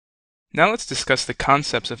Now let's discuss the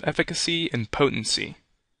concepts of efficacy and potency.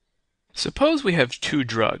 Suppose we have two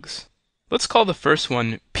drugs. Let's call the first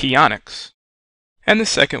one Onyx, and the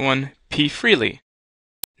second one Freely.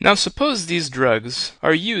 Now suppose these drugs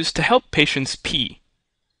are used to help patients pee.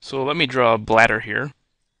 So let me draw a bladder here.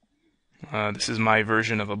 This is my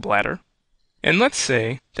version of a bladder. And let's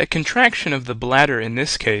say that contraction of the bladder in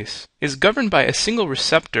this case is governed by a single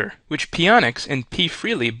receptor which Onyx and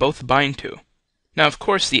Freely both bind to. Now of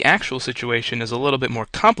course the actual situation is a little bit more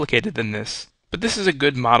complicated than this, but this is a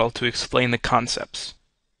good model to explain the concepts.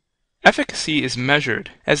 Efficacy is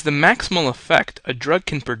measured as the maximal effect a drug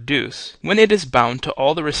can produce when it is bound to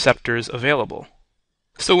all the receptors available.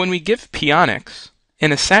 So when we give Onyx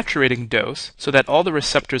in a saturating dose so that all the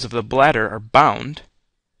receptors of the bladder are bound,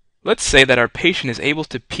 let's say that our patient is able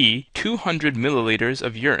to pee 200 milliliters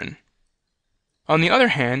of urine. On the other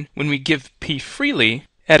hand, when we give Freely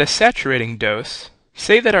at a saturating dose,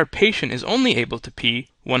 say that our patient is only able to pee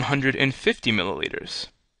 150 milliliters.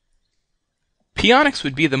 Onyx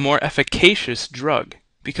would be the more efficacious drug,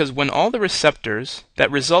 because when all the receptors that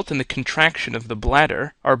result in the contraction of the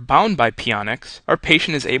bladder are bound by Onyx, our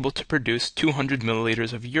patient is able to produce 200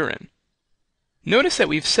 milliliters of urine. Notice that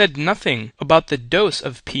we've said nothing about the dose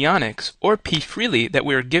of Onyx or Freely that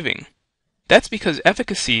we are giving. That's because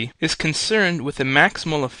efficacy is concerned with the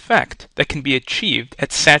maximal effect that can be achieved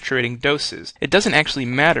at saturating doses. It doesn't actually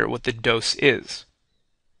matter what the dose is.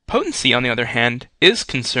 Potency, on the other hand, is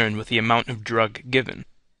concerned with the amount of drug given.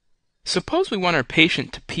 Suppose we want our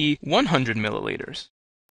patient to pee 100 milliliters.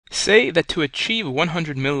 Say that to achieve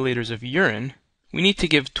 100 milliliters of urine, we need to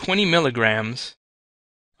give 20 milligrams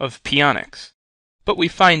of Onyx. But we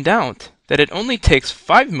find out that it only takes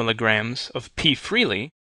 5 milligrams of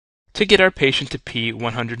Freely to get our patient to pee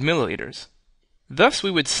 100 milliliters. Thus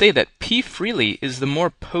we would say that Freely is the more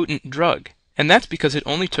potent drug, and that's because it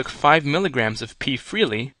only took 5 milligrams of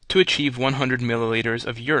Freely to achieve 100 milliliters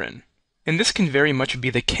of urine. And this can very much be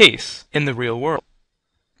the case in the real world.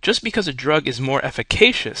 Just because a drug is more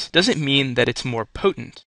efficacious doesn't mean that it's more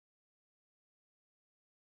potent.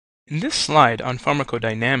 In this slide on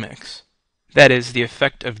pharmacodynamics, that is, the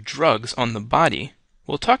effect of drugs on the body,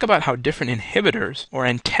 we'll talk about how different inhibitors or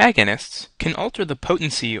antagonists can alter the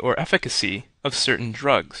potency or efficacy of certain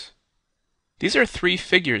drugs. These are three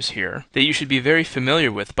figures here that you should be very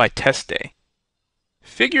familiar with by test day.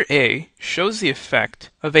 Figure A shows the effect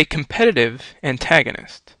of a competitive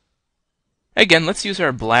antagonist. Again, let's use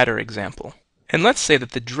our bladder example. And let's say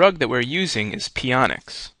that the drug that we're using is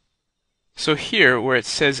Onyx. So here, where it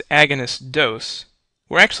says agonist dose,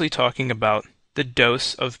 we're actually talking about the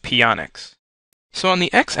dose of Onyx. So on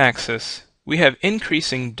the x-axis, we have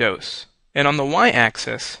increasing dose, and on the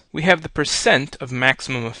y-axis, we have the percent of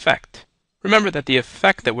maximum effect. Remember that the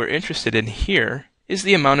effect that we're interested in here is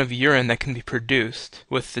the amount of urine that can be produced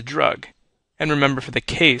with the drug. And remember, for the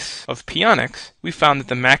case of Onyx, we found that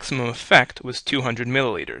the maximum effect was 200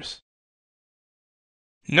 milliliters.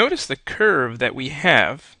 Notice the curve that we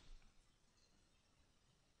have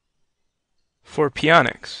for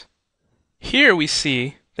Onyx. Here we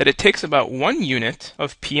see that it takes about 1 unit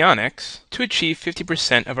of Onyx to achieve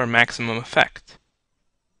 50% of our maximum effect.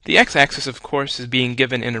 The x-axis, of course, is being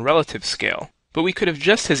given in a relative scale, but we could have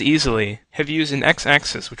just as easily have used an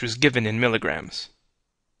x-axis which was given in milligrams.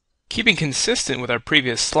 Keeping consistent with our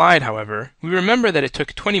previous slide, however, we remember that it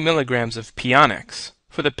took 20 milligrams of Onyx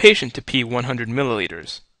for the patient to pee 100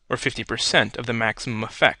 milliliters, or 50% of the maximum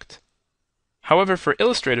effect. However, for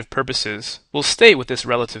illustrative purposes, we'll stay with this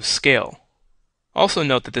relative scale. Also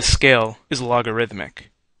note that this scale is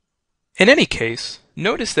logarithmic. In any case,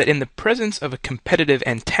 notice that in the presence of a competitive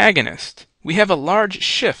antagonist, we have a large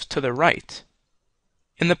shift to the right.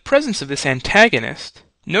 In the presence of this antagonist,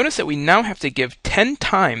 notice that we now have to give 10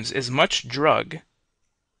 times as much drug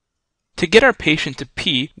to get our patient to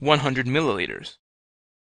pee 100 milliliters.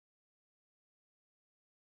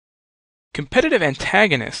 Competitive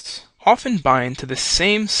antagonists often bind to the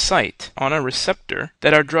same site on a receptor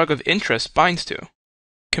that our drug of interest binds to.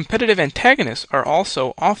 Competitive antagonists are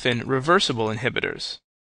also often reversible inhibitors.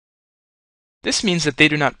 This means that they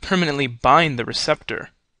do not permanently bind the receptor.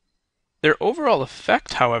 Their overall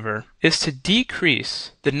effect, however, is to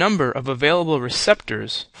decrease the number of available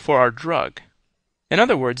receptors for our drug. In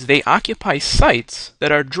other words, they occupy sites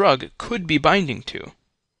that our drug could be binding to.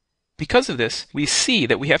 Because of this, we see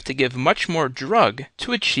that we have to give much more drug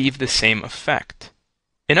to achieve the same effect.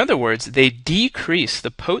 In other words, they decrease the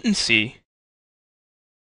potency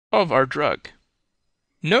of our drug.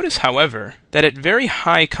 Notice, however, that at very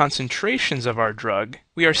high concentrations of our drug,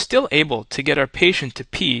 we are still able to get our patient to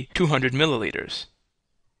pee 200 milliliters.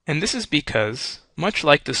 And this is because, much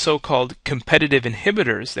like the so-called competitive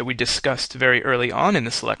inhibitors that we discussed very early on in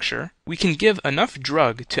this lecture, we can give enough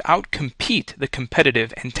drug to outcompete the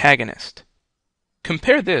competitive antagonist.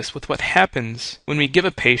 Compare this with what happens when we give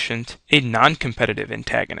a patient a non-competitive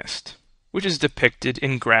antagonist, which is depicted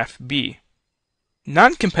in graph B.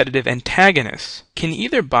 Non-competitive antagonists can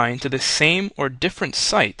either bind to the same or different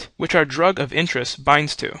site which our drug of interest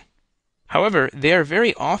binds to. However, they are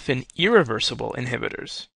very often irreversible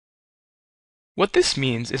inhibitors. What this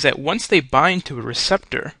means is that once they bind to a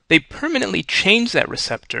receptor, they permanently change that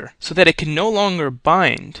receptor so that it can no longer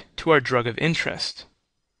bind to our drug of interest.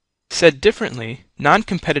 Said differently,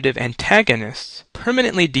 non-competitive antagonists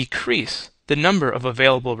permanently decrease the number of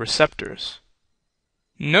available receptors.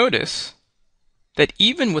 Notice that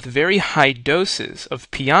even with very high doses of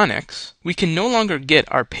pionics, we can no longer get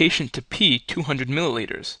our patient to pee 200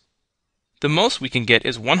 milliliters. The most we can get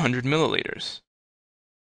is 100 milliliters.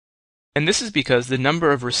 And this is because the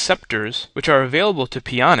number of receptors which are available to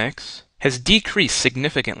pionics has decreased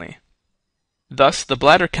significantly. Thus, the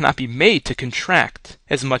bladder cannot be made to contract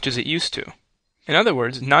as much as it used to. In other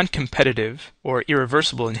words, non-competitive or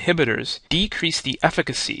irreversible inhibitors decrease the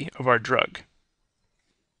efficacy of our drug.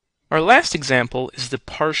 Our last example is the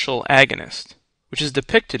partial agonist, which is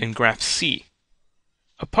depicted in graph C.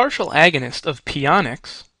 A partial agonist of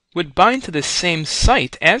pionics would bind to the same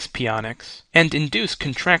site as pionics and induce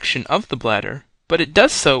contraction of the bladder, but it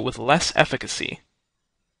does so with less efficacy.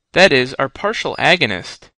 That is, our partial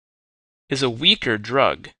agonist is a weaker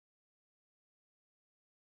drug.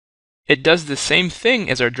 It does the same thing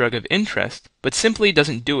as our drug of interest, but simply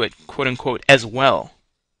doesn't do it, quote-unquote, as well.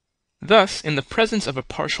 Thus, in the presence of a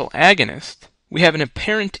partial agonist, we have an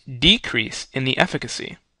apparent decrease in the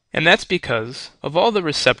efficacy. And that's because of all the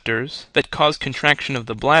receptors that cause contraction of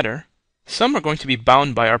the bladder, some are going to be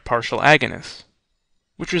bound by our partial agonist,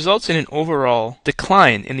 which results in an overall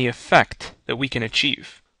decline in the effect that we can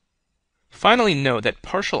achieve. Finally, note that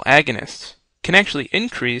partial agonists can actually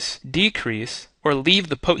increase, decrease, or leave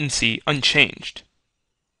the potency unchanged.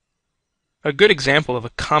 A good example of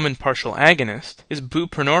a common partial agonist is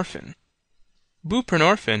buprenorphine.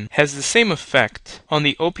 Buprenorphine has the same effect on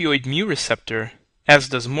the opioid mu receptor as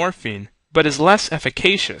does morphine, but is less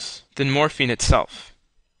efficacious than morphine itself.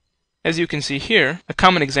 As you can see here, a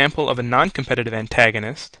common example of a non-competitive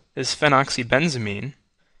antagonist is phenoxybenzamine,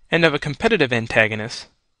 and of a competitive antagonist,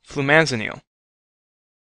 flumazenil.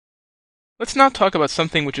 Let's now talk about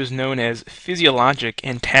something which is known as physiologic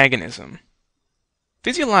antagonism.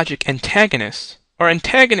 Physiologic antagonists are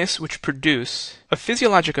antagonists which produce a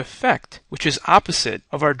physiologic effect which is opposite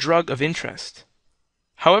of our drug of interest.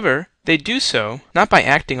 However, they do so not by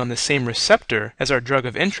acting on the same receptor as our drug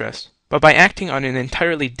of interest, but by acting on an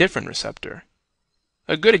entirely different receptor.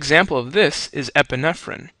 A good example of this is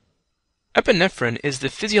epinephrine. Epinephrine is the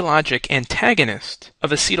physiologic antagonist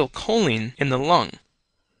of acetylcholine in the lung.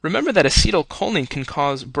 Remember that acetylcholine can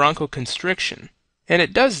cause bronchoconstriction, and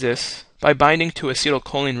it does this by binding to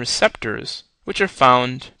acetylcholine receptors, which are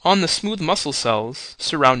found on the smooth muscle cells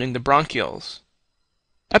surrounding the bronchioles.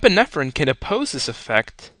 Epinephrine can oppose this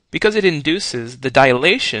effect because it induces the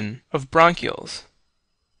dilation of bronchioles.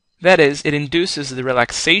 That is, it induces the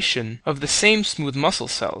relaxation of the same smooth muscle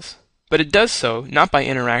cells, but it does so not by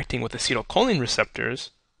interacting with acetylcholine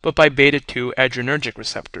receptors, but by beta-2 adrenergic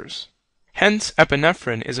receptors. Hence,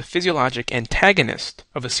 epinephrine is a physiologic antagonist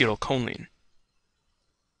of acetylcholine.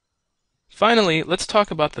 Finally, let's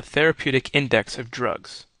talk about the therapeutic index of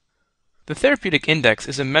drugs. The therapeutic index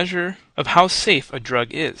is a measure of how safe a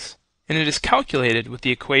drug is, and it is calculated with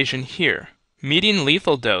the equation here, median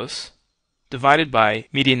lethal dose divided by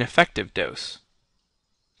median effective dose.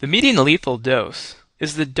 The median lethal dose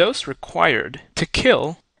is the dose required to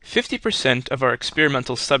kill 50% of our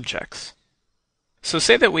experimental subjects. So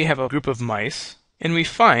say that we have a group of mice, and we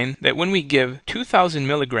find that when we give 2,000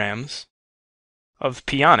 milligrams of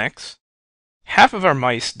pionics, half of our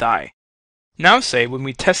mice die. Now say when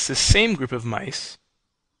we test this same group of mice,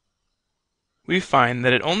 we find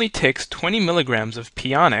that it only takes 20 milligrams of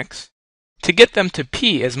pionics to get them to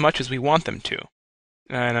pee as much as we want them to.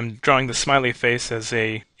 And I'm drawing the smiley face as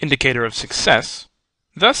an indicator of success.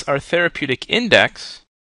 Thus, our therapeutic index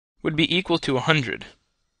would be equal to 100.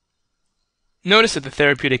 Notice that the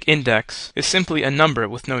therapeutic index is simply a number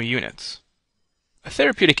with no units. A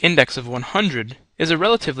therapeutic index of 100 is a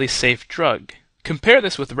relatively safe drug. Compare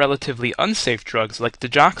this with relatively unsafe drugs like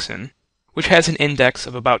digoxin, which has an index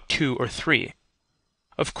of about 2 or 3.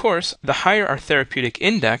 Of course, the higher our therapeutic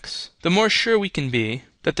index, the more sure we can be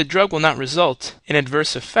that the drug will not result in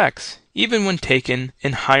adverse effects even when taken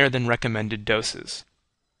in higher than recommended doses.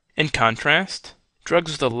 In contrast,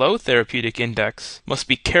 Drugs with a low therapeutic index must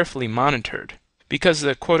be carefully monitored because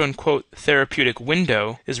the quote-unquote therapeutic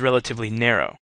window is relatively narrow.